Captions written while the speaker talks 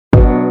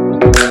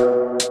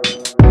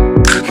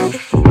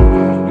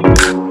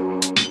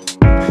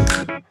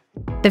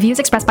The views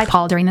expressed by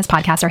Paul during this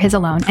podcast are his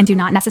alone and do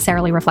not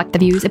necessarily reflect the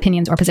views,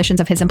 opinions, or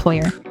positions of his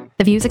employer.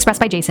 The views expressed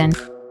by Jason...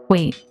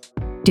 Wait,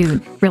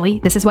 dude,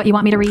 really? This is what you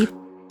want me to read?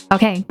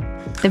 Okay.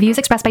 The views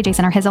expressed by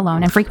Jason are his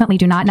alone and frequently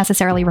do not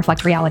necessarily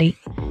reflect reality.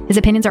 His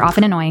opinions are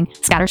often annoying,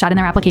 scattershot in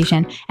their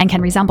application, and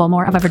can resemble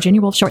more of a Virginia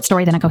Woolf short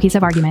story than a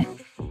cohesive argument.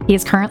 He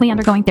is currently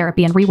undergoing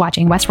therapy and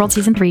rewatching Westworld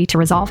Season 3 to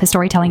resolve his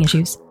storytelling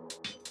issues.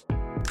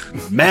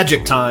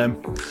 Magic time.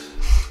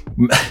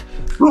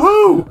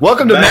 Woohoo!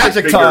 Welcome to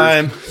Magic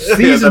Time,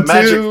 Season 2,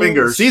 Magic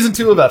Fingers. Season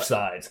 2 of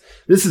F-Sides.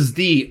 This is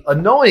the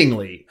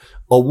annoyingly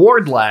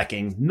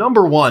award-lacking #1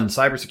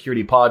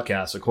 cybersecurity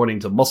podcast,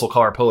 according to Muscle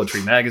Car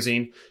Poetry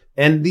magazine,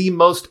 and the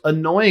most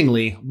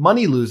annoyingly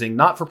money-losing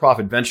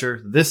not-for-profit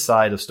venture this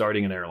side of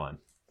starting an airline.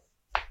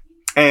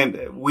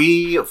 And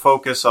we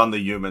focus on the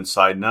human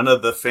side, none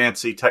of the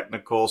fancy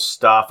technical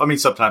stuff. I mean,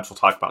 sometimes we'll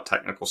talk about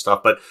technical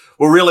stuff, but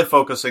we're really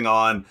focusing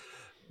on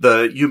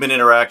the human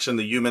interaction,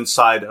 the human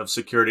side of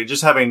security,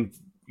 just having,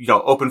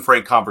 open,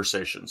 frank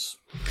conversations.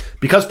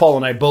 Because Paul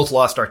and I both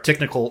lost our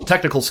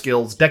technical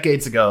skills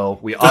decades ago,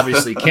 we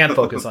obviously can't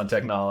focus on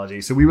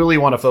technology. So we really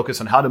want to focus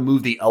on how to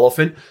move the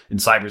elephant in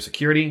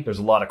cybersecurity. There's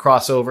a lot of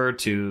crossover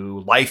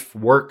to life,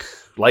 work,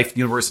 life,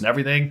 universe, and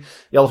everything.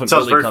 The elephant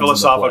sounds really very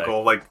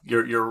philosophical, like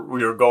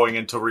you're going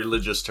into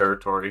religious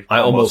territory. I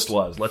almost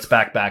was. Let's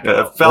back up.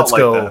 It felt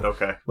that.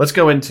 Okay. Let's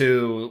go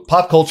into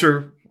pop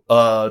culture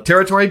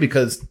territory,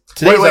 because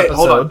today's episode...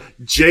 hold on.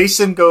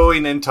 Jason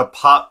going into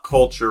pop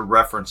culture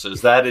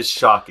references. That is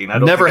shocking. I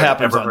don't never think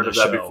happens I've ever on heard this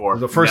of that show. before.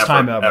 The first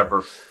time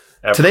ever.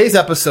 Ever. Today's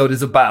episode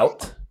is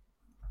about,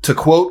 to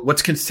quote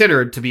what's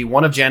considered to be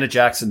one of Janet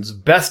Jackson's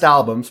best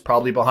albums,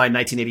 probably behind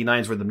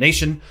 1989's Rhythm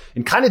Nation,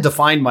 and kind of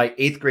defined my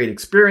 8th grade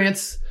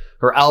experience,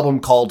 her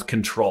album called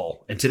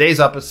Control. And today's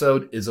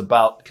episode is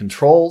about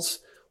controls.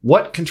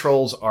 What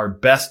controls are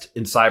best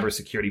in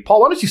cybersecurity?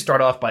 Paul, why don't you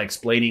start off by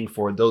explaining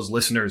for those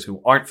listeners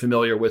who aren't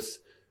familiar with,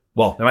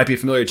 well, they might be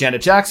familiar with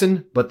Janet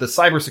Jackson, but the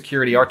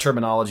cybersecurity, our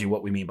terminology,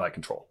 what we mean by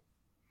control.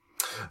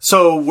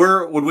 So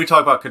when we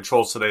talk about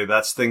controls today,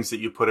 that's things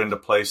that you put into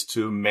place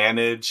to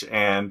manage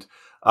and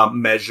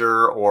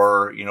measure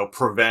or,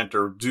 prevent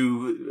or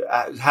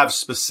have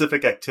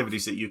specific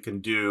activities that you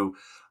can do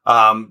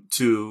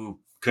to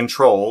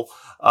control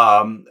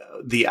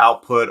the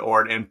output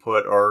or an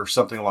input or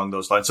something along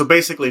those lines. So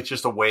basically, it's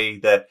just a way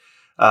that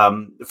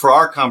for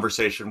our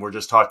conversation, we're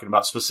just talking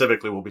about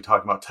specifically, we'll be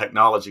talking about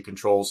technology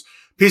controls,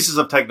 pieces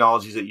of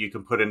technologies that you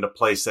can put into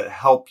place that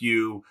help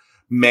you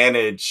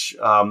manage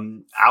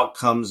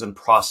outcomes and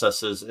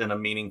processes in a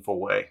meaningful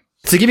way.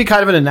 To give you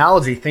kind of an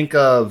analogy, think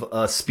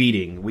of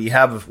speeding. We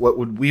have what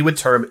we would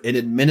term an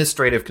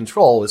administrative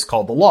control is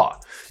called the law.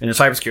 And in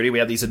cybersecurity, we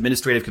have these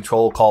administrative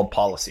control called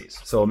policies.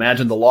 So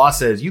imagine the law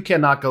says you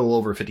cannot go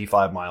over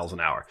 55 miles an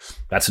hour.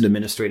 That's an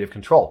administrative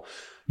control.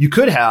 You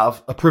could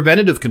have a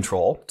preventative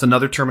control. It's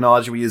another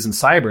terminology we use in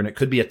cyber, and it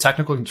could be a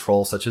technical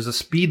control such as a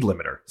speed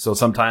limiter. So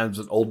sometimes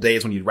in old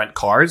days when you'd rent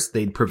cars,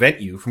 they'd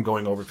prevent you from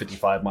going over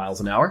 55 miles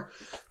an hour.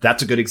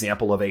 That's a good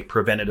example of a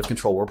preventative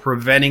control. We're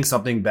preventing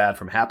something bad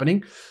from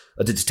happening.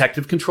 A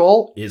detective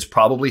control is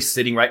probably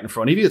sitting right in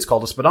front of you. It's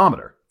called a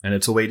speedometer, and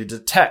it's a way to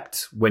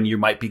detect when you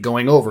might be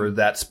going over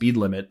that speed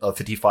limit of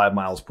 55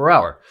 miles per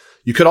hour.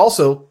 You could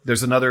also,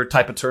 there's another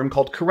type of term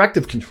called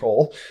corrective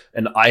control,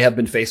 and I have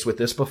been faced with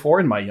this before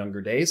in my younger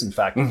days. In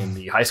fact, in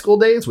the high school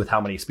days with how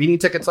many speeding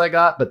tickets I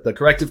got, but the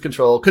corrective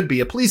control could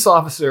be a police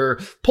officer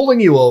pulling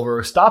you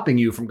over, stopping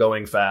you from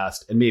going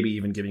fast, and maybe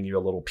even giving you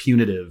a little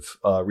punitive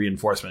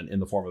reinforcement in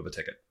the form of a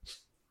ticket.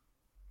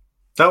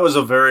 That was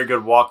a very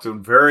good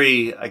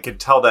walkthrough. I could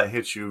tell that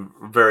hit you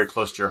very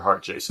close to your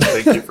heart, Jason.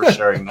 Thank you for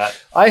sharing that.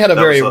 I had a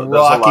very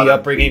rocky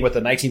upbringing with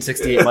a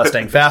 1968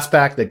 Mustang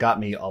Fastback that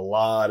got me a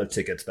lot of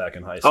tickets back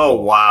in high school. Oh,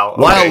 wow.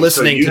 While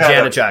listening to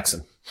Janet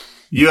Jackson.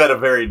 You had a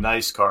very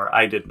nice car.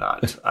 I did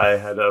not. I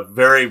had a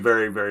very,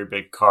 very, very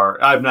big car.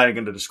 I'm not even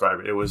going to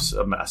describe it. It was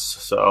a mess.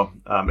 So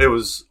it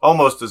was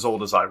almost as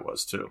old as I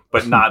was, too,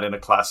 but not in a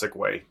classic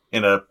way,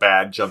 in a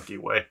bad, junky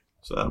way.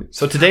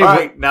 So today, all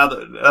right. Now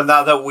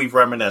that we've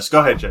reminisced,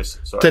 go ahead,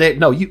 Jason. Sorry. Today,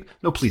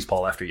 please,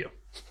 Paul, after you.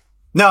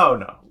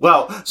 No.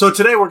 Well, so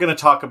today we're going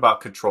to talk about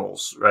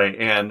controls, right?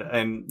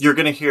 And you're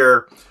going to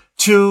hear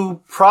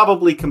two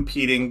probably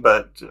competing,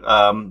 but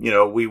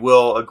we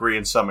will agree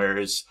in some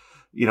areas.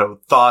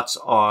 Thoughts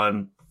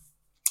on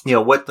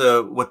what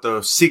the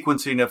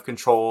sequencing of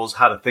controls,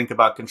 how to think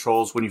about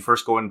controls when you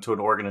first go into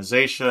an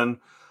organization.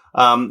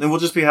 And we'll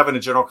just be having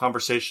a general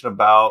conversation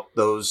about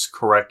those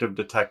corrective,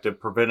 detective,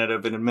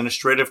 preventative, and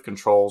administrative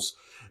controls,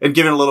 and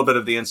giving a little bit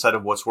of the insight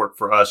of what's worked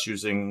for us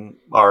using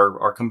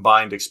our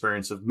combined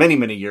experience of many,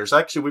 many years.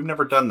 Actually, we've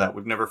never done that.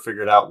 We've never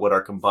figured out what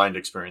our combined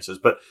experience is,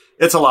 but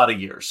it's a lot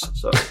of years.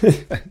 So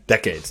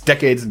decades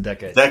and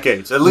decades.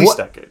 Decades, at least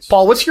decades.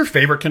 Paul, what's your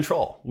favorite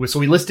control?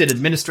 So we listed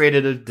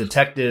administrative,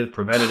 detective,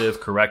 preventative,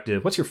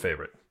 corrective. What's your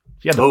favorite?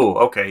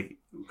 Okay.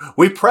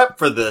 We prepped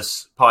for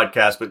this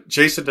podcast, but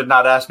Jason did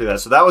not ask me that.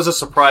 So that was a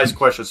surprise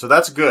question. So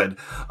that's good.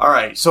 All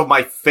right. So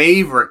my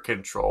favorite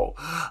control,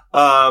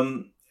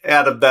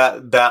 out of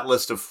that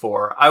list of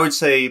 4, I would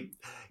say,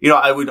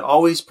 I would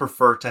always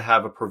prefer to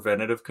have a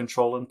preventative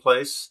control in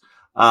place.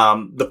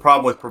 The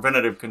problem with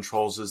preventative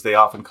controls is they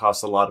often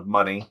cost a lot of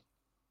money,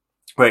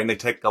 right? And they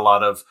take a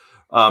lot of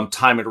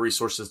time and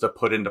resources to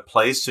put into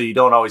place. So you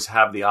don't always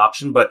have the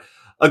option, but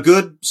a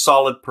good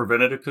solid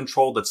preventative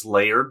control that's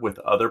layered with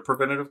other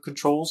preventative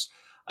controls,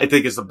 I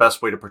think is the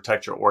best way to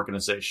protect your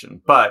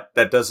organization. But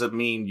that doesn't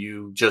mean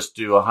you just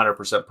do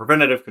 100%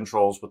 preventative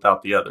controls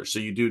without the others. So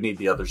you do need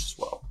the others as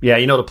well. Yeah,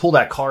 to pull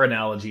that car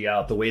analogy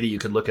out, the way that you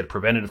could look at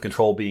preventative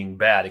control being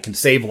bad, it can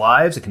save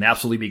lives. It can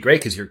absolutely be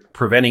great because you're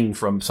preventing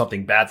from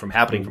something bad from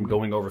happening, from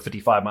going over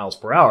 55 miles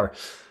per hour.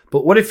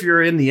 But what if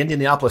you're in the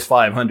Indianapolis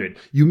 500?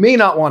 You may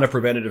not want a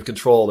preventative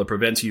control that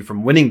prevents you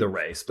from winning the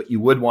race, but you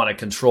would want to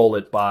control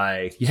it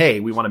by, hey,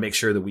 we want to make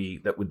sure that we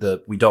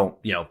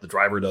don't, the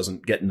driver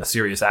doesn't get in a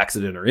serious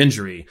accident or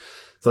injury.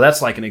 So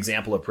that's like an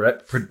example of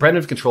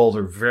preventative controls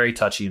are very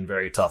touchy and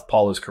very tough.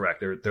 Paul is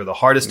correct. They're the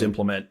hardest to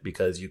implement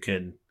because you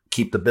can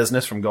keep the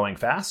business from going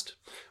fast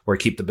or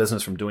keep the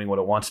business from doing what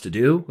it wants to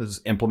do, is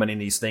implementing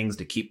these things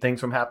to keep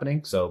things from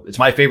happening. So it's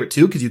my favorite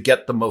too, because you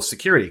get the most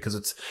security, because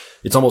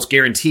it's almost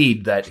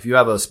guaranteed that if you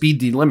have a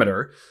speed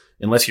delimiter,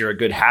 unless you're a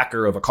good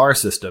hacker of a car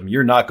system,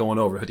 you're not going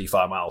over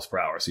 55 miles per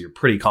hour. So you're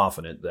pretty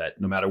confident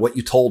that no matter what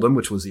you told them,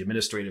 which was the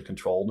administrative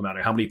control, no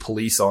matter how many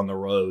police on the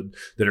road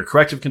that are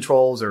corrective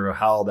controls or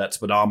how that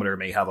speedometer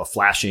may have a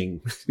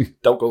flashing,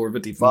 don't go over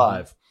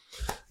 55.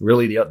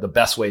 Really the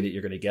best way that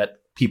you're going to get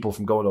people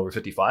from going over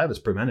 55 is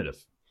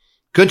preventative.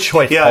 Good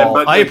choice,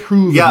 Paul. I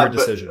approve of your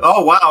decision.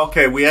 Oh, wow.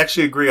 Okay. We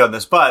actually agree on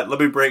this, but let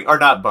me bring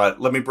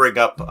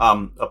up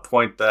a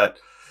point that,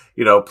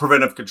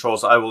 preventive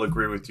controls, I will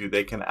agree with you.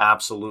 They can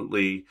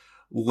absolutely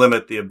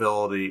limit the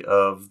ability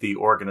of the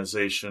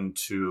organization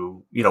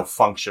to,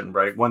 function,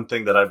 right? One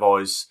thing that I've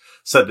always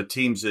said to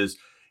teams is,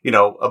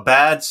 a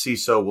bad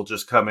CISO will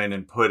just come in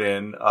and put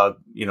in,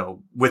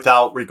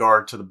 without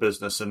regard to the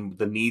business and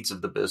the needs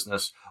of the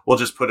business, we'll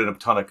just put in a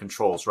ton of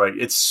controls, right?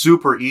 It's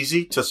super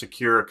easy to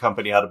secure a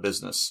company out of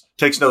business.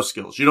 Takes no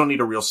skills. You don't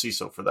need a real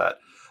CISO for that.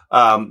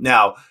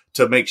 Now,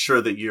 to make sure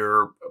that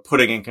you're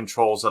putting in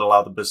controls that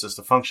allow the business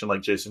to function,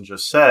 like Jason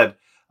just said,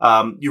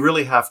 you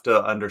really have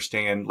to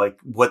understand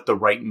what the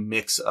right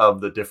mix of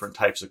the different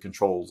types of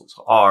controls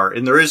are.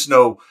 And there is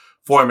no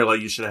formula.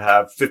 You should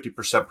have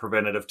 50%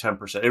 preventative,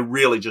 10%. It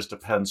really just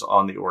depends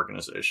on the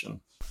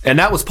organization. And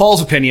that was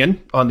Paul's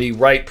opinion on the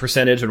right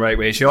percentage and right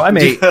ratio.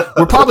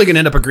 We're probably going to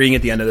end up agreeing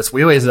at the end of this.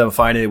 We always end up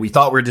finding it. We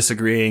thought we were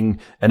disagreeing,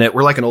 and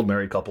we're like an old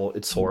married couple.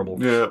 It's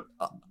horrible. Yeah.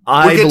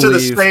 We get to the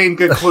same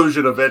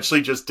conclusion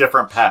eventually, just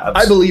different paths.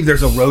 I believe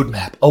there's a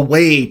roadmap, a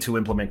way to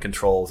implement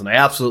controls, and I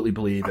absolutely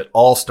believe it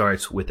all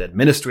starts with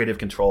administrative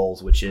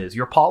controls, which is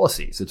your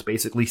policies. It's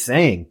basically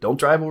saying, don't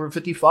drive over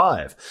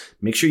 55.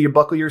 Make sure you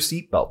buckle your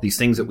seatbelt. These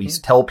things that we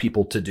tell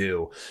people to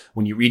do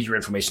when you read your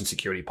information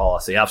security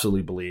policy, I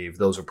absolutely believe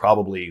those are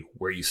probably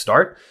where you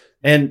start.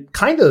 And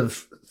kind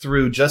of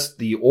through just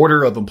the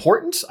order of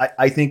importance,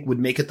 I think would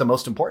make it the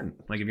most important.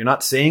 Like if you're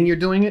not saying you're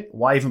doing it,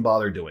 why even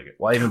bother doing it?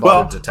 Why even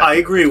bother detecting? I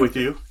agree with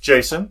you,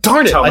 Jason.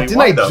 Darn it.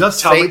 Didn't I just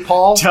say,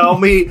 Paul? Tell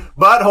me,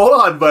 but hold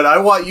on, but I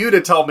want you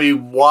to tell me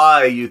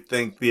why you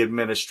think the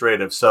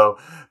administrative. So,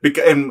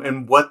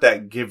 and what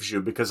that gives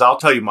you, because I'll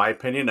tell you my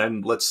opinion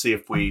and let's see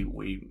if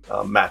we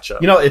match up.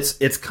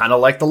 It's kind of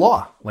like the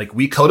law. Like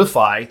we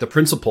codify the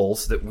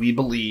principles that we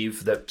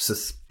believe that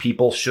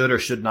people should or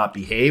should not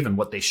behave and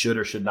what they should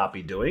or should not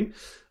be doing.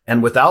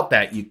 And without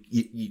that,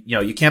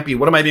 you can't be,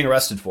 what am I being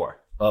arrested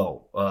for?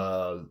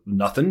 Oh,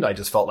 nothing. I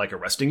just felt like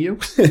arresting you.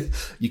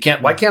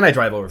 Why can't I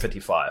drive over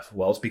 55?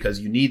 Well, it's because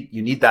you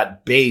need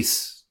that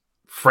base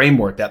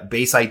framework, that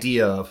base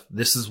idea of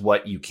this is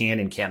what you can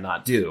and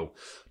cannot do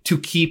to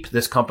keep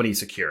this company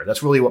secure.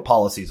 That's really what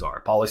policies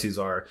are. Policies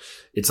are,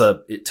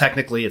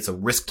 technically it's a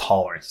risk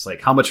tolerance. It's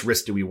like, how much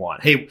risk do we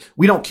want? Hey,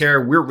 we don't care.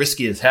 We're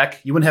risky as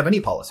heck. You wouldn't have any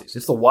policies.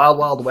 It's the wild,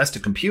 wild west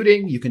of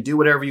computing. You can do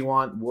whatever you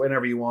want,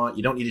 whenever you want.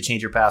 You don't need to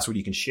change your password.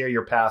 You can share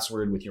your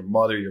password with your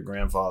mother, your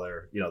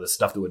grandfather, the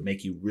stuff that would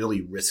make you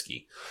really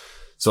risky.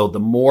 So the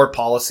more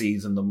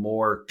policies and the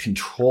more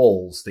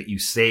controls that you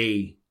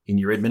say in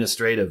your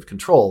administrative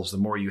controls, the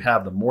more you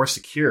have, the more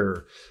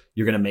secure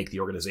you're going to make the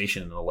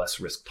organization and the less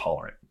risk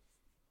tolerant.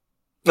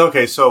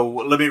 Okay, so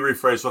let me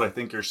rephrase what I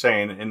think you're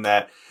saying, in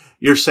that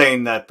you're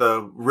saying that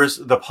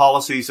the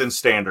policies and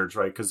standards,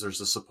 right, because there's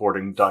the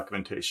supporting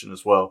documentation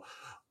as well,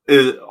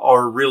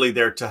 are really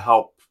there to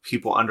help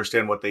people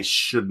understand what they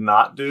should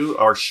not do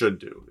or should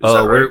do. Is that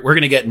right? We're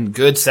going to get in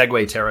good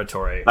segue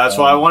territory. That's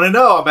what I want to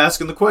know. I'm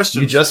asking the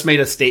question. You just made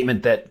a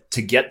statement that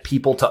to get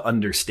people to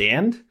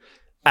understand.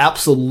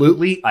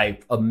 Absolutely. I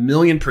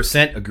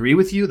 1,000,000% agree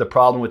with you. The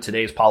problem with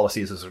today's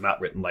policies is they're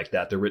not written like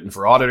that. They're written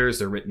for auditors.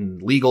 They're written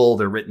legal.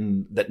 They're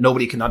written that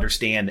nobody can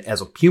understand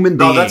as a human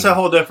being. No, that's a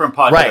whole different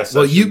podcast. Right.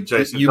 Well,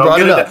 Jason. You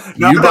brought it up.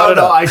 No.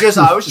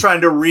 I was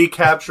trying to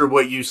recapture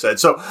what you said.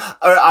 So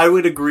I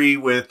would agree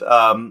with,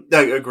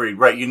 agreed.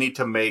 Right. You need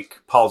to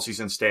make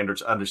policies and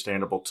standards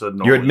understandable to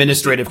normal your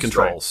administrative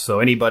controls. Right? So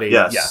anybody.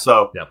 Yes. Yeah.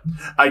 So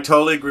I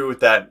totally agree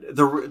with that.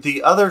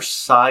 The other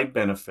side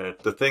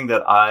benefit, the thing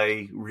that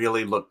I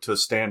really look to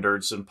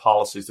standards and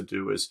policies to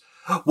do is,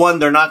 one,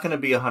 they're not going to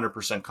be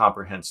 100%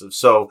 comprehensive.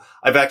 So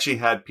I've actually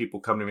had people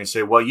come to me and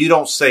say, well, you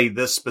don't say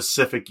this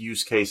specific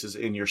use case is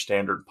in your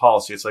standard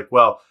policy. It's like,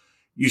 well,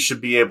 you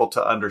should be able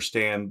to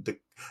understand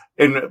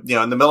in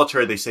the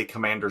military, they say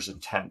commander's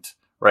intent,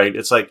 right?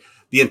 It's like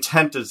the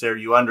intent is there.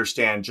 You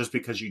understand just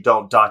because you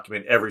don't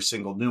document every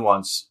single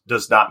nuance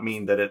does not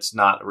mean that it's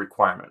not a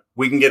requirement.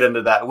 We can get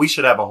into that. We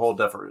should have a whole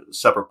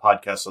separate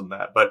podcast on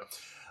that. But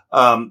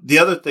the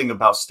other thing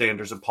about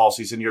standards and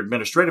policies and your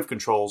administrative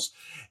controls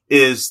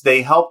is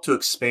they help to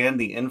expand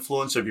the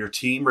influence of your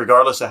team,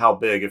 regardless of how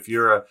big. If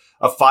you're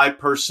a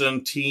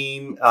 5-person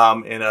team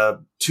in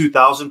a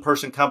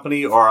 2,000-person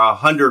company or a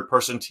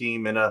 100-person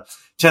team in a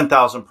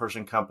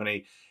 10,000-person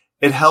company,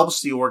 it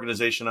helps the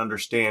organization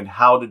understand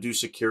how to do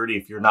security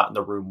if you're not in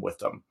the room with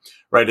them,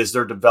 right? As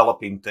they're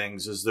developing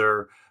things, as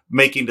they're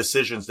making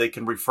decisions, they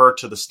can refer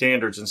to the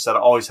standards instead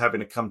of always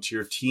having to come to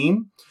your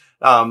team.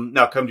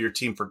 Now come to your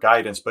team for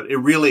guidance, but it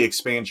really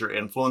expands your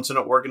influence in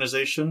an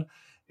organization.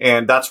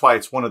 And that's why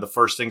it's one of the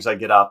first things I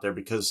get out there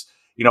because,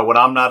 when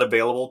I'm not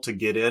available to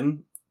get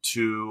in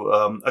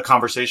to a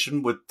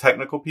conversation with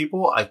technical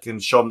people, I can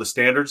show them the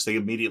standards. They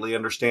immediately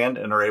understand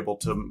and are able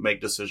to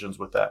make decisions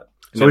with that.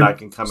 And then I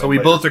can come in. So we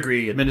later. both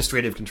agree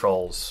administrative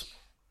controls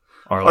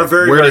are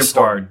very, where very to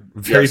start.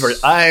 Very, Yes. very.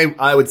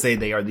 I would say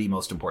they are the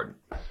most important.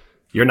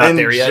 You're not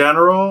there yet? In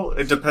general,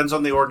 it depends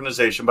on the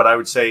organization, but I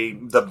would say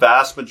the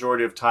vast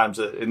majority of times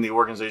in the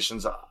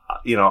organizations,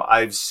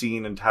 I've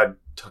seen and had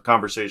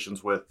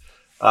conversations with,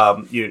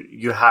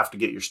 you have to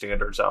get your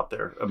standards out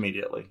there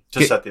immediately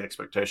to set the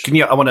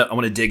expectation. I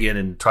want to dig in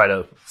and try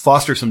to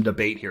foster some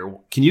debate here.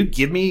 Can you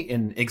give me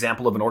an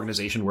example of an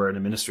organization where the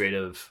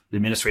administrative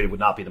would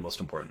not be the most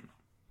important?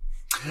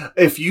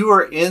 If you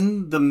are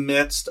in the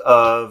midst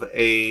of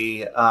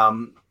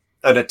an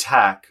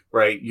attack,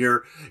 right?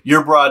 You're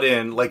brought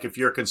in, like if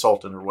you're a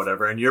consultant or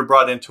whatever, and you're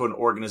brought into an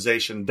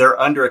organization, they're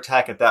under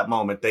attack at that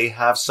moment. They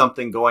have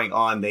something going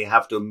on they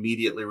have to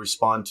immediately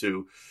respond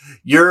to.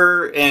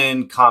 You're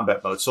in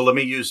combat mode. So let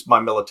me use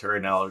my military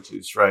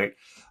analogies, right?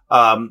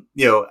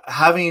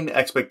 Having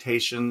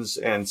expectations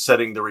and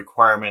setting the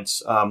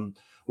requirements,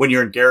 when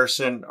you're in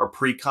garrison or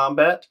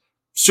pre-combat,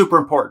 super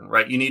important,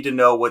 right? You need to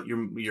know what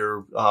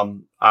your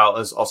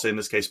I'll say in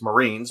this case,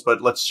 Marines,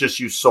 but let's just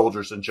use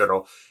soldiers in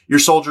general. Your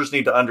soldiers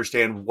need to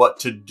understand what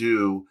to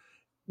do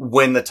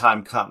when the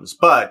time comes.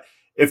 But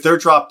if they're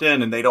dropped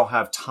in and they don't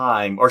have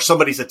time, or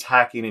somebody's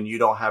attacking and you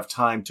don't have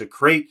time to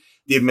create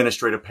the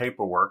administrative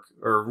paperwork,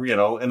 or,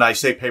 and I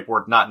say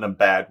paperwork not in a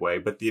bad way,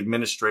 but the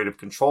administrative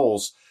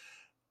controls,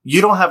 you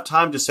don't have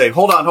time to say,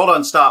 hold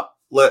on, stop.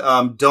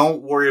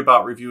 Don't worry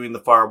about reviewing the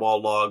firewall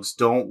logs.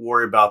 Don't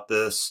worry about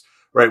this.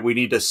 Right. We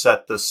need to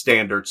set the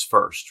standards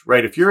first,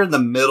 right? If you're in the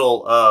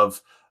middle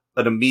of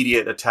an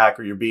immediate attack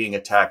or you're being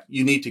attacked,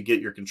 you need to get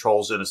your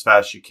controls in as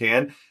fast as you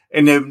can.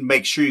 And then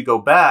make sure you go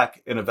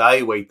back and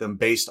evaluate them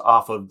based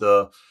off of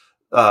the,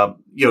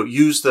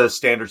 use the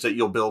standards that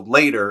you'll build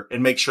later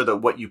and make sure that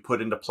what you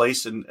put into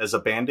place as a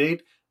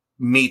Band-Aid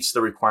meets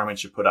the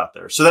requirements you put out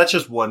there. So that's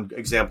just one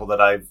example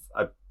that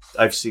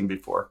I've seen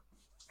before.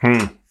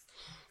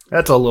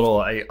 That's a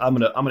little, I'm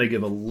going to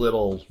give a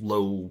little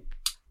low,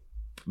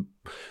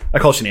 I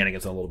call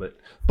shenanigans a little bit,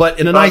 but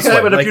in a nice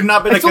way. But if you've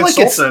not been a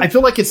consultant, I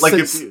feel like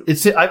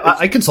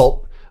I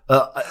consult.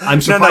 I'm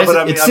surprised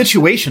it's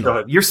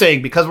situational. You're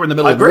saying because we're in the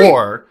middle of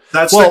war.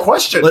 That's the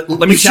question.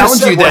 Let me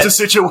challenge you that a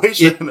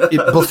situation.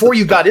 Before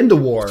you got into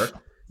war,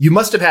 you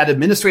must have had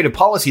administrative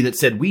policy that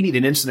said we need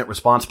an incident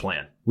response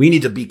plan. We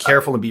need to be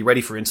careful and be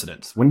ready for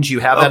incidents. Wouldn't you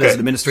have that as an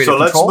administrative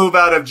control? So let's move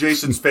out of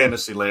Jason's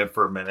fantasy land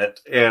for a minute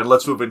and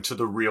let's move into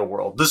the real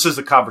world. This is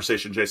a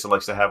conversation Jason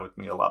likes to have with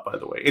me a lot, by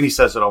the way. And he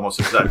says it almost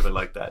exactly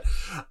like that.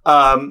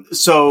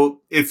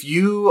 So if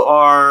you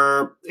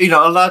are,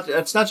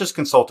 it's not just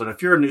consultant.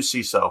 If you're a new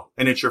CISO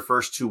and it's your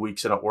first 2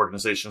 weeks in an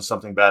organization,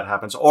 something bad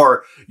happens,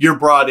 or you're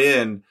brought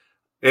in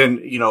and,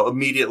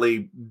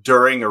 immediately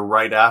during or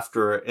right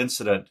after an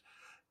incident,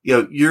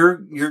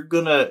 you're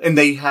gonna, and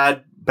they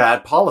had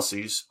bad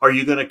policies. Are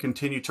you going to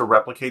continue to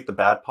replicate the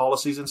bad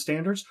policies and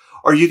standards?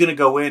 Or are you going to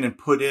go in and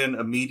put in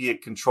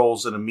immediate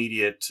controls and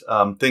immediate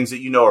things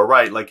that are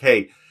right? Like,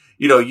 hey,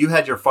 you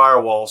had your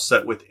firewall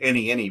set with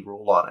any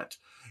rule on it.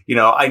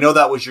 I know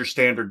that was your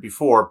standard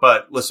before,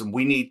 but listen,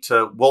 we'll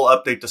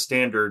update the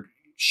standard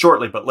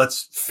shortly, but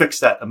let's fix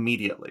that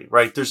immediately,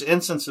 right? There's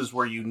instances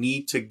where you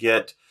need to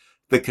get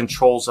the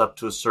controls up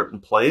to a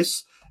certain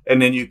place,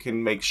 and then you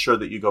can make sure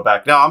that you go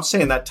back. Now, I'm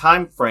saying that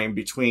time frame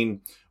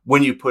between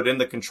when you put in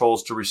the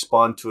controls to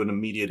respond to an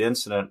immediate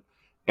incident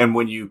and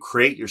when you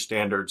create your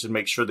standards and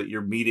make sure that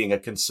you're meeting a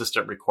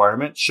consistent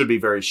requirement should be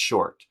very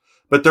short.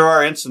 But there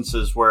are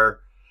instances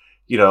where,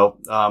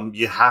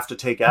 you have to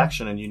take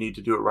action and you need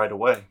to do it right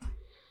away.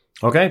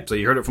 Okay. So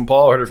you heard it from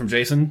Paul, heard it from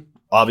Jason.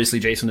 Obviously,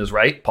 Jason is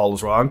right. Paul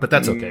is wrong, but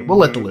that's okay. We'll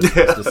let the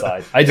listeners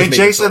decide. I just in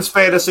Jason's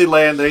fantasy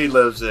land that he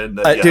lives in.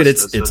 Yes, dude,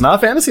 it's not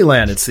fantasy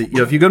land. It's,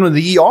 if you go to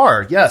the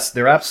ER, yes,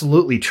 they're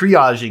absolutely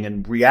triaging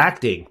and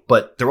reacting,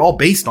 but they're all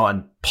based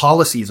on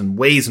policies and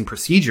ways and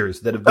procedures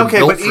that have been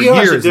built for years and decades. Okay,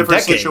 but ER is a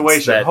different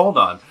situation. Hold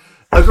on.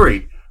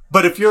 Agreed.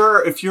 But if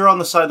you're on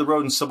the side of the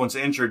road and someone's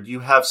injured,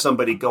 you have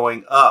somebody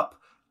going up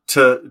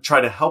to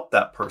try to help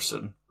that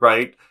person,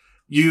 right?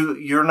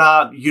 You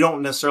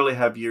don't necessarily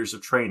have years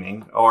of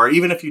training, or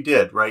even if you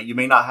did, right, you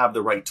may not have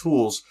the right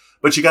tools,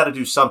 but you got to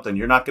do something.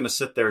 You're not going to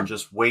sit there and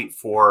just wait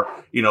for,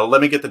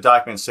 let me get the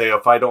document and say,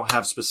 if I don't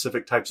have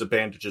specific types of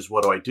bandages,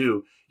 what do I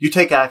do? You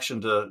take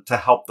action to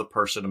help the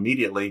person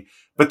immediately,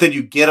 but then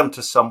you get them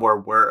to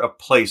somewhere a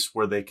place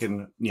where they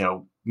can,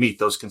 meet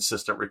those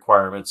consistent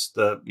requirements,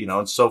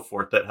 and so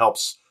forth, that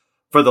helps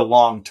for the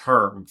long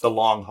term, the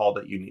long haul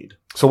that you need.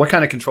 So what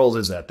kind of controls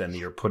is that then that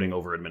you're putting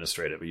over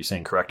administrative? Are you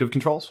saying corrective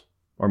controls?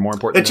 Or more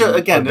important, so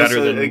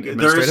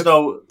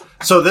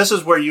this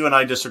is where you and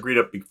I disagreed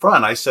up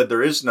front. I said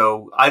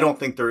I don't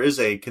think there is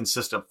a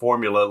consistent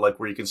formula like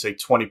where you can say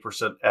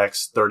 20%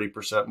 X,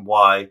 30%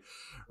 Y,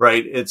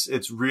 right?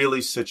 It's really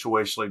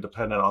situationally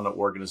dependent on the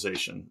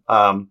organization.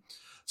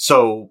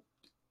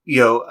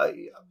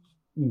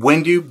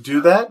 When do you do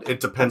that?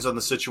 It depends on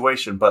the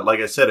situation. But like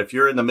I said, if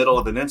you're in the middle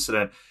of an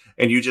incident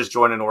and you just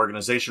join an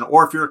organization,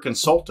 or if you're a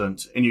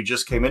consultant and you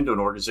just came into an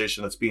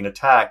organization that's being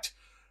attacked,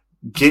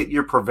 get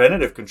your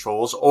preventative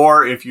controls.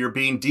 Or if you're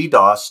being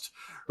DDoSed,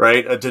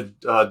 right,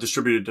 a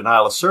distributed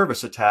denial of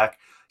service attack,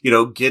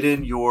 get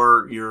in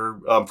your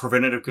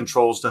preventative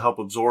controls to help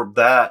absorb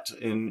that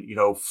and,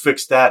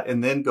 fix that,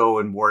 and then go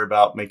and worry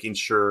about making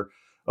sure,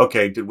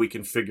 okay, did we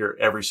configure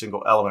every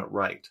single element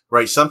right?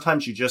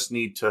 Sometimes you just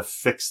need to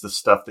fix the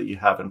stuff that you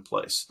have in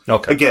place.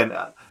 Okay. Again,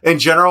 in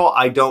general,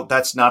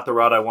 that's not the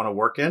route I want to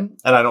work in.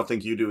 And I don't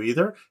think you do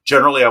either.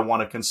 Generally, I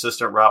want a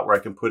consistent route where I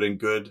can put in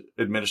good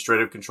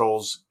administrative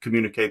controls,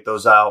 communicate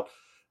those out,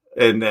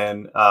 and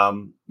then,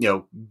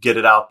 get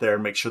it out there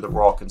and make sure that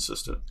we're all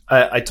consistent.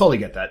 I totally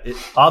get that.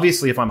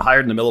 Obviously, if I'm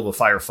hired in the middle of a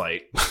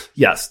firefight,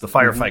 yes, the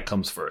firefight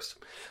comes first.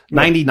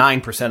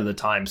 99% of the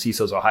time,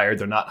 CISOs are hired.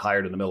 They're not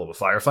hired in the middle of a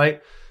firefight.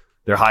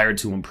 They're hired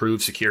to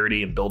improve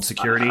security and build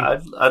security.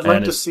 I'd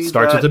like to see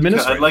starts with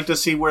administrative. I'd like to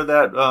see where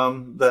that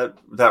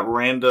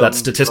random that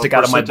statistic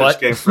out of my butt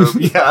came from.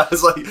 Yeah,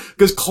 it's like,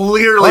 because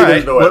clearly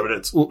there's no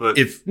evidence.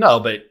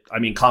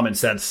 Common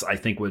sense, I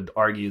think, would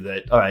argue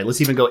that, all right,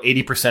 let's even go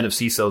 80% of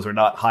CISOs are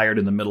not hired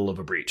in the middle of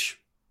a breach.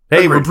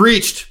 Hey, we're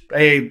breached.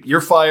 Hey,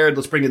 you're fired.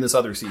 Let's bring in this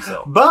other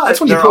CISO. But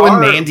that's when you put in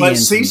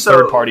Mandians and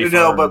third-party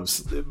firms.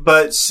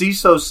 But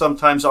CISOs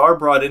sometimes are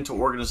brought into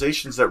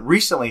organizations that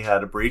recently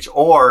had a breach,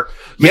 or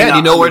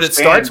and where it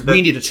starts.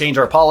 We need to change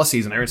our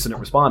policies and our incident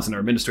response and our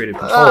administrative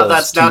controls.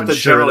 That's not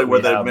generally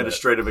where the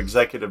administrative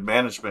executive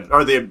management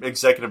or the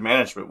executive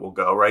management will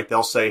go. Right?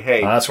 They'll say,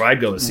 "Hey, that's where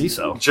I'd go with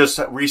CISO. Just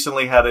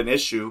recently had an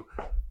issue."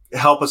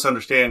 Help us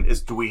understand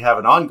do we have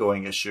an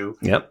ongoing issue?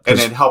 Yep. And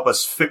then help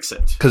us fix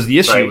it. Because the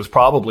issue was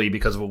probably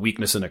because of a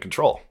weakness in a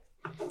control.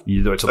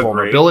 Either it's a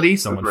vulnerability,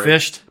 someone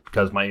phished,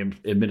 because my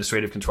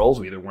administrative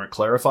controls either weren't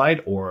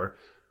clarified or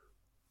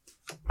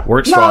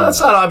weren't strong enough. No, that's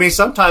not. I mean,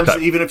 sometimes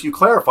even if you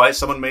clarify,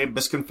 someone may have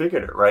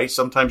misconfigured it, right?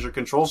 Sometimes your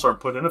controls aren't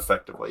put in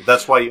effectively.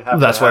 That's why you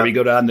have why we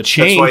go down the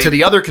chain to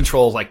the other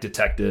controls like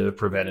detective,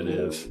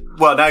 preventative.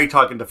 Well, now you're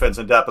talking defense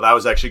in depth, but I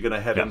was actually going to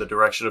head in the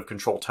direction of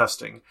control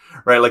testing,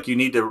 right? Like you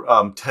need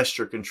to test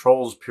your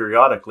controls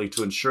periodically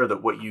to ensure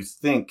that what you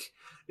think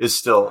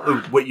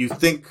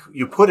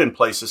you put in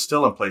place is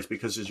still in place,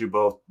 because as you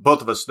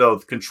both of us know,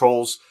 the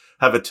controls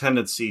have a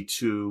tendency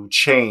to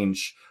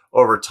change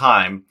over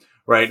time.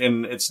 Right.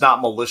 And it's not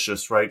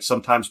malicious, right?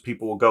 Sometimes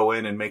people will go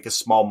in and make a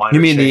small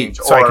minor change.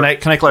 Can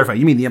I clarify?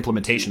 You mean the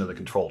implementation of the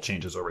control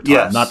changes over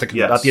time, not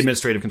the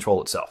administrative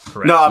control itself,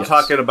 correct? No, I'm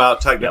talking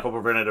about technical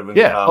preventative. And,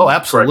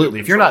 absolutely.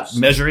 If you're not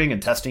measuring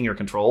and testing your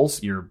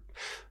controls,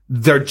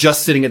 they're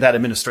just sitting at that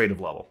administrative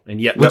level. And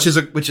yet, which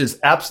is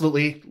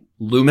absolutely,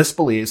 Loomis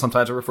believes,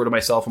 sometimes I refer to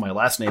myself and my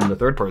last name in the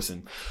third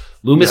person.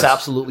 Loomis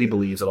absolutely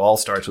believes it all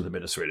starts with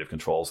administrative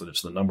controls, and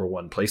it's the number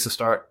one place to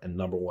start and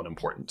number one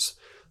importance.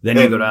 Then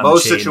you go down the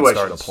chain and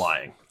start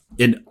applying.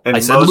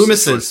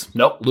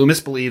 Loomis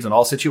believes in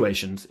all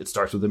situations it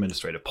starts with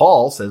administrative.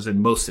 Paul says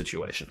in most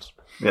situations.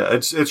 Yeah,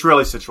 it's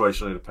really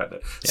situationally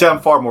dependent. Yeah. See,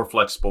 I'm far more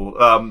flexible.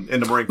 In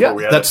the Marine Corps,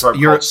 we had a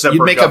term called separate.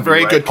 You'd make a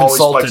very good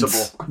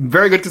consultant.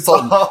 Very good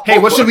consultant. Hey,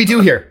 what should we do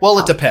here? Well,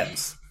 it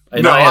depends.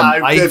 And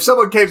if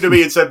someone came to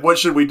me and said, "What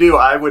should we do?"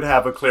 I would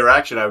have a clear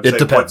action. I would say,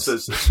 depends.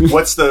 It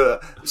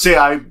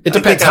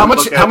depends. How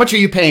much are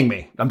you paying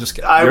me? I'm just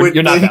kidding. I would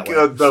think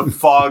of the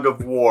fog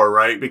of war,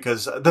 right?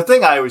 Because the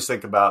thing I always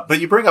think about,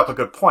 but you bring up a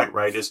good point,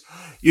 right? Is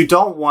you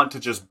don't want to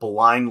just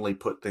blindly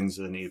put things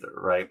in either,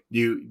 right?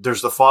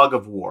 There's the fog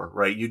of war,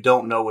 right? You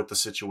don't know what the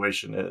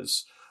situation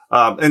is.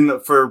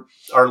 And for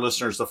our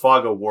listeners, the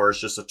fog of war is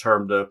just a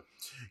term to,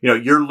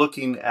 you're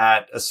looking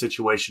at a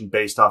situation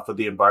based off of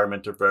the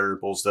environmental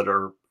variables that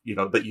are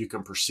that you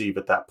can perceive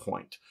at that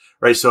point,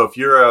 right? So if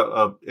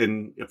you're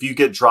if you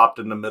get dropped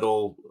in the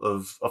middle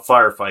of a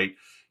firefight,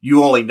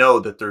 you only know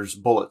that there's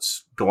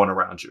bullets going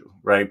around you,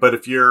 right? But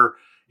if you're,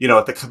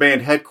 at the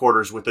command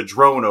headquarters with a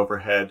drone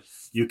overhead,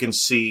 you can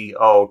see,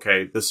 oh,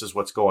 okay, this is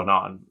what's going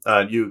on.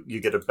 You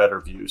get a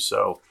better view.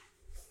 So,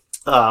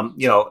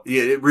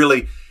 it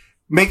really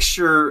makes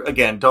sure,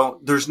 again,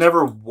 there's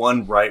never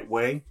one right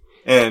way.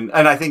 And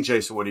I think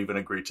Jason would even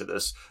agree to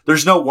this.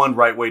 There's no one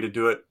right way to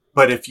do it.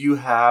 But if you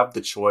have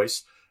the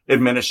choice,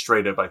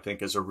 administrative, I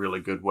think, is a really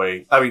good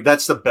way. I mean,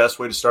 that's the best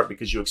way to start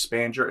because you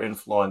expand your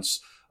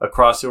influence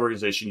across the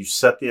organization. You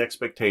set the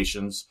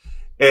expectations.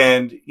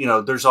 And,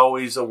 there's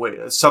always a way,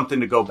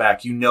 something to go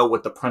back. You know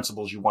what the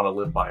principles you want to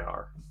live by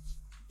are.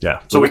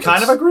 Yeah. So we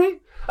kind of agree?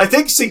 I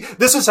think,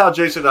 this is how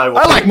Jason and I will.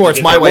 I like more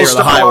it's my way or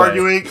the highway.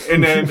 Arguing,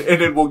 and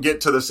then we'll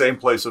get to the same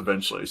place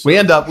eventually. So. We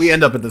end up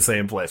at the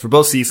same place. We're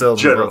both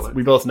CISOs.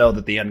 We both know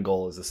that the end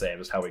goal is the same.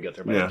 Is how we get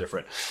there, but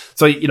different.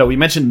 So, we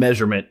mentioned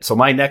measurement. So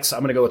I'm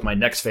going to go with my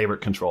next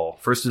favorite control.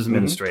 First is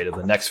administrative.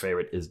 The next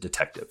favorite is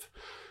detective.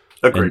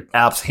 Agreed. And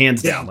apps,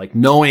 hands down, like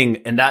knowing,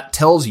 and that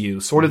tells you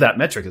sort of that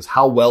metric is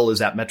how well is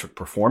that metric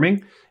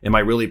performing? Am I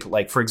really,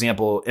 like, for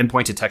example,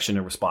 endpoint detection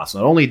and response?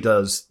 Not only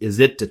is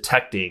it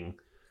detecting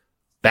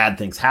bad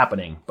things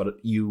happening,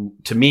 but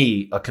to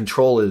me, a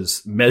control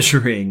is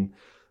measuring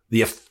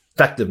the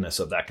effectiveness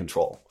of that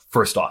control.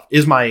 First off,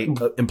 is my my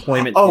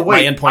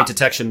endpoint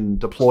detection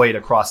deployed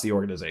across the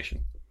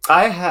organization?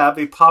 I have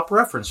a pop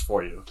reference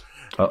for you.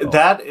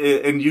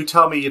 And you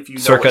tell me if you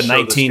know circa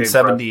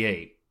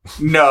 1978.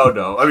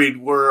 No. I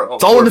mean,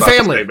 it's all in the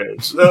family.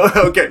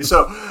 Okay,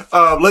 so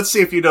let's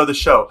see if you know the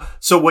show.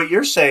 So what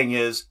you're saying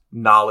is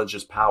knowledge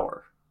is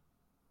power.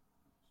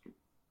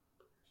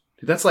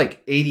 Dude, that's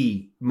like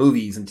 80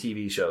 movies and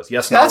TV shows.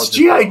 Yes, that's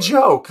G.I.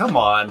 Joe. Come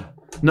on.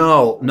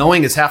 No,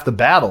 knowing is half the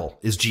battle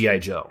is G.I.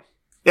 Joe.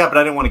 Yeah, but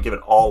I didn't want to give it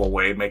all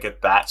away, make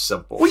it that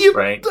simple,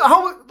 right?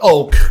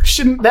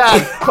 Shouldn't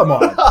that? Come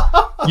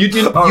on. You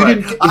didn't.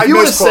 If you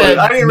would have said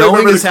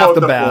knowing is half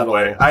the battle.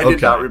 I did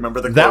not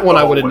remember the quote. That one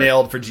I would have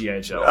nailed for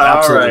G.I. Joe.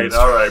 Absolutely.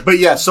 All right. But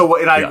yeah,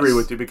 I agree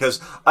with you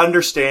because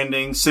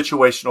understanding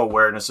situational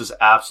awareness is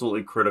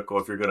absolutely critical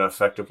if you're going to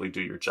effectively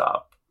do your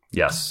job.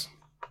 Yes.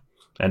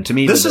 And to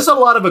me, this is a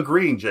lot of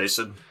agreeing,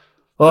 Jason.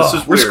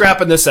 We're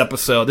scrapping this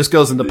episode. This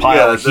goes in the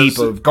heap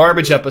of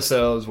garbage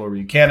episodes where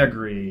we can't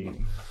agree.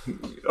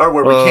 Or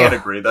where we can't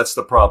agree. That's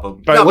the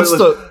problem. All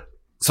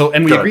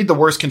right, we agreed the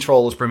worst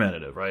control is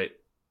preventative, right?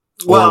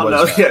 Well,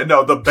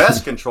 the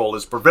best control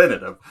is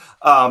preventative.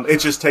 It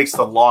just takes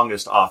the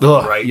longest often,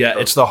 right? Yeah,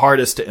 it's the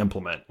hardest to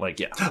implement.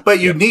 But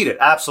you need it.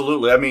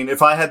 Absolutely. I mean,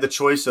 if I had the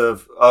choice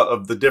of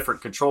the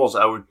different controls,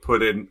 I would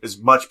put in as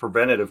much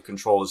preventative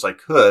control as I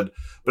could.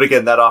 But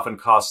again, that often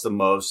costs the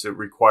most. It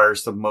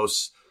requires the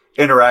most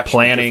interaction,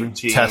 planning,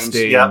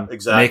 testing,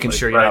 exactly, making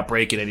sure you're not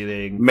breaking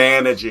anything,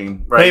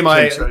 managing. Right?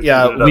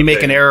 We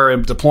make an error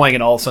in deploying,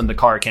 and all of a sudden the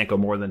car can't go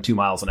more than 2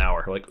 miles an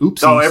hour. Like,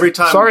 oops! No, every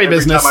time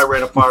business. I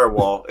ran a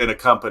firewall in a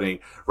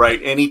company,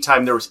 right?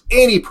 Anytime there was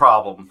any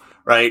problem,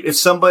 right? If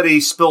somebody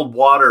spilled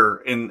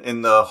water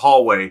in the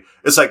hallway,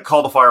 it's like,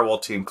 call the firewall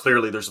team.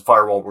 Clearly, there's a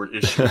firewall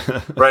issue,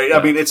 right? Yeah.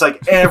 I mean, it's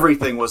like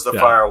everything was the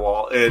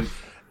firewall,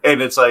 and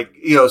it's like,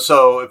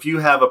 so if you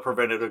have a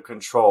preventative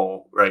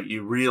control, right,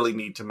 you really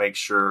need to make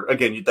sure,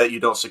 again, that you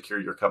don't secure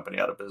your company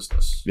out of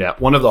business. Yeah.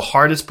 One of the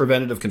hardest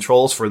preventative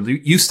controls for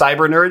you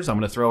cyber nerds, I'm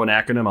going to throw an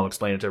acronym. I'll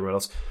explain it to everyone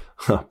else.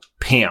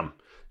 PAM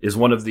is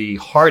one of the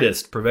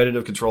hardest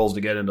preventative controls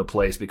to get into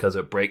place because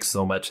it breaks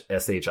so much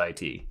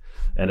SHIT.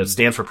 And it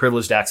stands for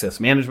Privileged Access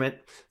Management.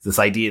 It's this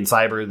idea in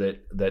cyber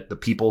that the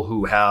people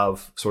who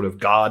have sort of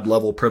God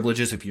level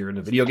privileges, if you're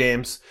into video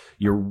games,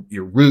 your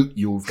root,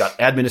 you've got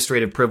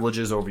administrative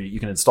privileges over you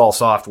can install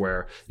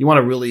software. You want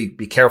to really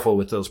be careful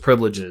with those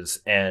privileges.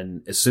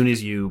 And as soon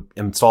as you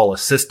install a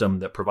system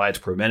that provides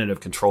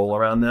preventative control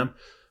around them,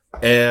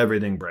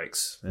 everything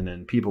breaks. And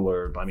then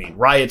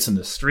riots in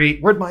the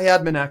street. Where'd my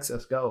admin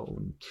access go?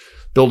 And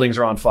buildings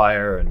are on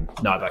fire. And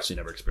no, I've actually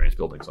never experienced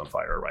buildings on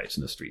fire or riots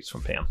in the streets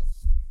from PAM.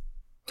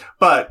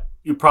 But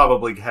you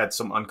probably had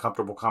some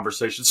uncomfortable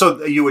conversations.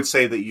 So you would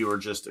say that you were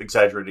just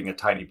exaggerating a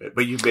tiny bit,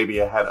 but you maybe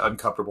had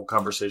uncomfortable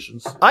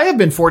conversations. I have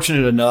been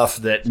fortunate enough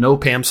that no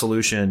PAM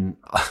solution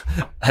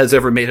has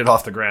ever made it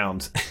off the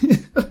ground.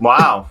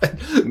 Wow.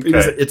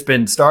 Because it's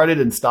been started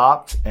and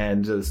stopped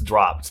and just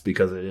dropped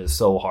because it is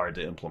so hard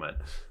to implement.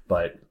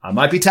 But I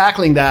might be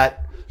tackling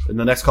that in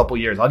the next couple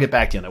of years. I'll get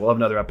back to you on it. We'll have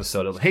another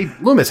episode of, hey,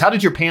 Loomis, how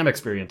did your PAM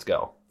experience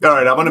go? All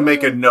right, I'm going to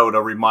make a note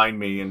to remind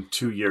me in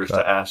 2 years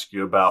to ask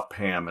you about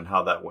PAM and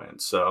how that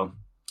went. So,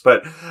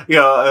 but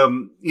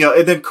and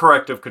then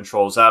corrective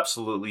controls.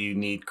 Absolutely, you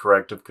need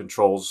corrective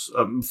controls.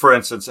 For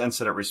instance,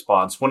 incident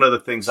response. One of the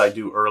things I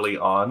do early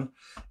on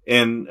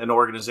in an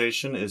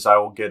organization is I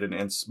will get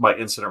my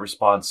incident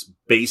response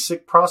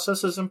basic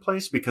processes in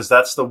place because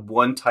that's the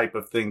one type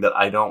of thing that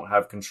I don't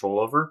have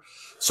control over.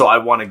 So I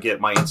want to get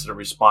my incident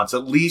response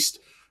at least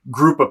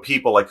group of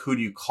people, like who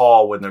do you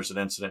call when there's an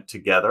incident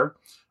together.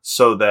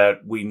 so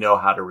that we know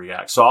how to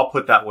react. So I'll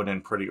put that one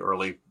in pretty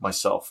early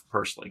myself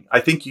personally.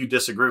 I think you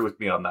disagree with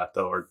me on that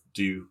though, or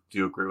do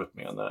you agree with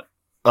me on that?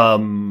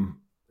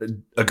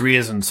 Agree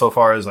as in so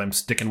far as I'm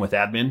sticking with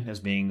admin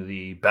as being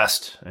the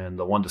best and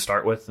the one to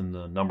start with and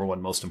the number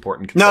one most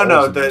important control.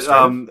 No,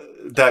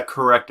 that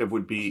corrective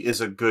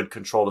is a good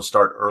control to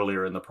start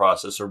earlier in the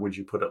process, or would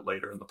you put it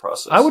later in the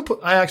process?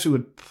 I actually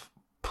would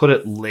put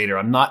it later.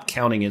 I'm not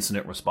counting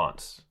incident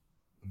response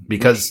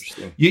because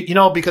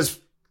because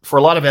for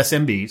a lot of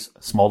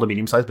SMBs, small to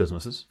medium sized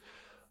businesses,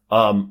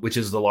 which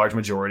is the large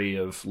majority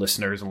of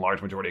listeners and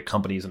large majority of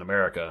companies in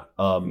America.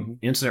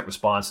 Incident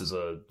response is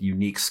a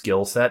unique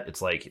skill set.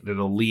 It's like they're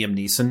the Liam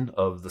Neeson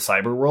of the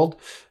cyber world.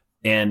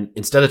 And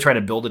instead of trying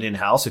to build it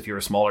in-house, if you're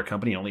a smaller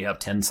company, you only have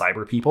 10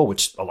 cyber people,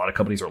 which a lot of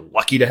companies are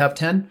lucky to have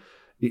 10.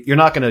 You're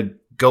not going to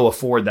go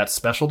afford that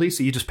specialty.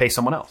 So you just pay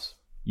someone else.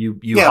 You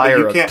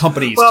hire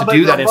companies to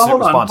do that incident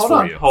response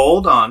for you.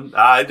 Hold on.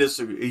 I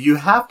disagree. You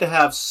have to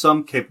have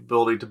some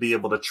capability to be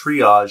able to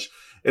triage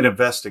and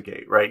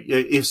investigate, right?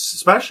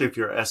 Especially if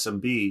you're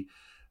SMB,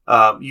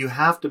 you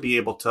have to be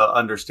able to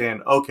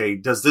understand, okay,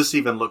 does this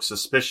even look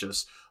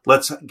suspicious?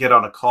 Let's get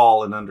on a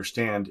call and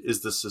understand,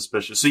 is this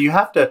suspicious? So you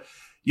have to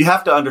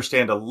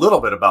understand a little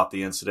bit about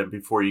the incident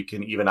before you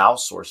can even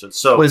outsource it.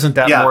 So isn't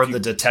that more of the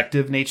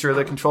detective nature of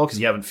the control? Because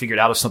you haven't figured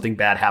out if something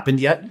bad happened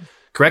yet.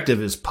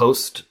 Corrective is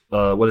post,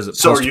 what is it?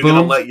 So are you going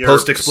to let your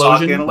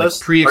post-explosion, SOC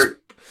analyst, are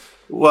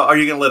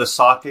you going to let a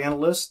SOC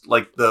analyst,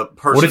 like the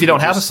person? What if you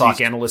don't have a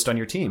SOC analyst on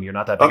your team? You're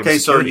not that big of a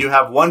security. So you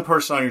have one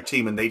person on your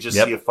team and they just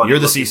see a funny You're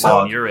the CISO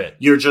log. and you're it.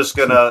 You're just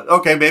going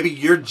to, maybe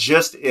you're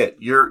just it.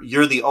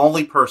 You're the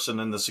only person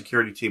in the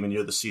security team and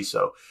you're the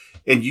CISO.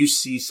 And you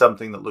see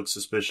something that looks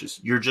suspicious.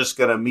 You're just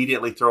going to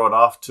immediately throw it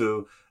off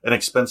to an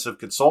expensive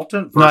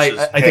consultant versus,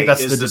 I think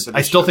that's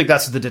I still think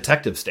that's the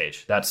detective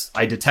stage.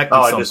 I detected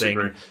something.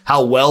 Disagree.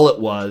 How well it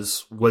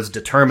was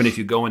determined if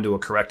you go into a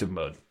corrective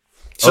mode.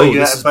 So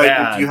this is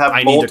bad. If you have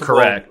I need to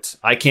correct.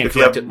 I can't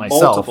correct it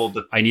myself.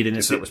 I need an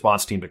incident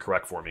response team to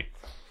correct for me.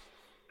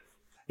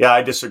 Yeah,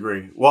 I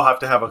disagree. We'll have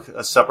to have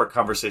a separate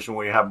conversation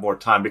when we have more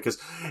time because,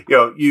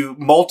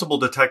 multiple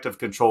detective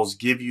controls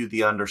give you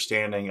the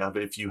understanding of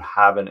if you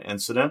have an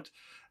incident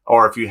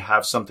or if you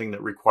have something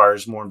that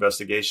requires more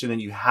investigation,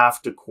 and you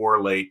have to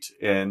correlate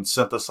and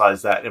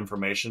synthesize that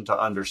information to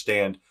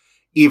understand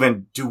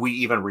do we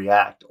even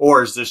react,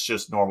 or is this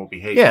just normal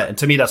behavior? Yeah, and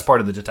to me, that's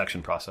part of the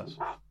detection process.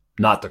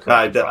 Not the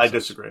correct process. I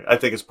disagree. I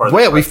think it's part of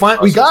the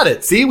process. We got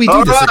it. See, we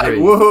do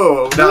disagree.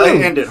 Whoa. Now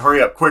end it.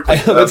 Hurry up. Quickly.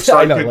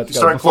 Start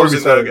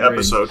closing the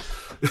episode.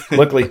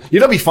 Luckily,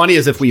 it'd be funny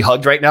as if we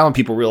hugged right now and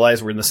people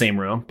realize we're in the same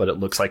room, but it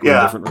looks like we're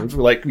in different rooms.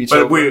 We're like, see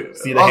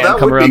the hand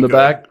come around the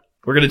back.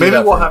 We're going to do that.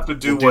 Maybe we'll have to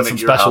do one some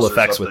at your special house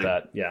effects with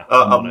that. Yeah.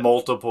 A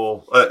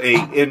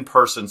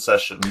in-person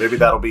session. Maybe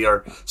that'll be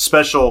our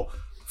special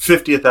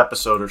 50th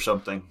episode or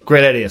something.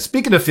 Great idea.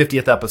 Speaking of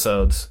 50th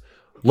episodes,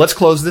 let's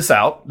close this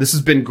out. This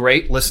has been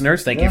great,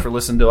 listeners. Thank you for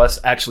listening to us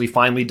actually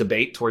finally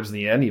debate towards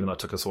the end, even though it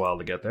took us a while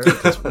to get there.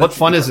 What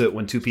fun is it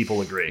when two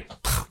people agree?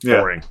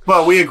 Boring.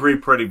 Well, we agree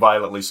pretty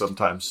violently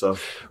sometimes. So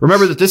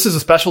remember that this is a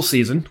special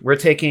season. We're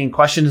taking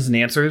questions and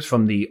answers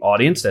from the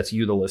audience. That's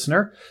you, the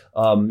listener.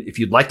 If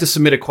you'd like to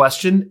submit a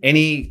question,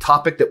 any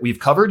topic that we've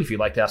covered, if you'd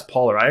like to ask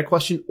Paul or I a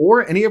question,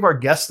 or any of our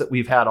guests that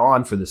we've had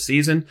on for this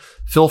season,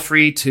 feel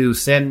free to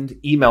send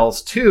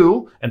emails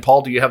to, and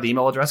Paul, do you have the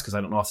email address? Because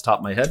I don't know off the top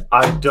of my head.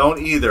 I don't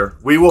either.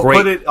 We will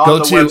put it on the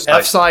website. Go to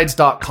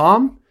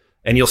fsides.com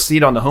and you'll see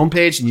it on the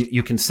homepage, and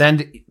you can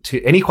send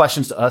to any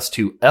questions to us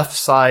to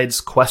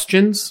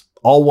fsidesquestions,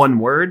 all one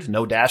word,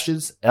 no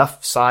dashes,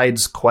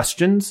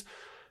 fsidesquestions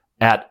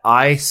at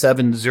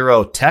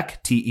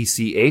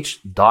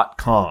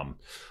i70tech.com.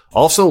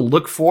 Also,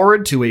 look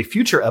forward to a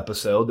future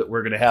episode that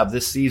we're going to have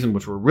this season,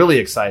 which we're really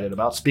excited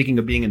about. Speaking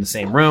of being in the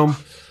same room,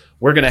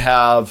 we're going to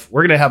have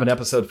an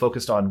episode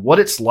focused on what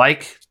it's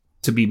like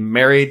to be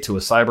married to a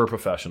cyber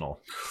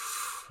professional.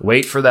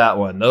 Wait for that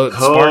one. Those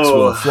sparks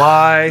will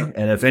fly.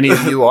 And if any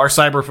of you are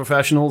cyber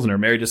professionals and are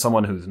married to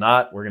someone who's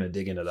not, we're going to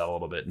dig into that a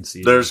little bit and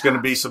see. There's going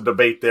to be some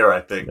debate there,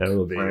 I think. There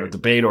will be a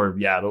debate, or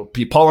it'll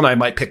be, Paul and I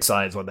might pick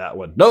sides on that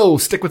one. No,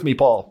 stick with me,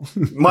 Paul.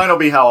 Mine will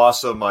be how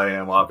awesome I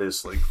am,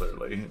 obviously,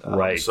 clearly.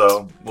 Right.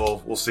 So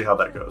we'll see how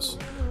that goes.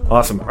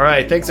 Awesome. All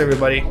right. Thanks,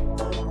 everybody.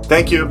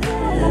 Thank you.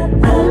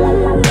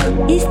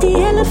 It's the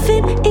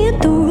elephant in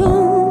the room.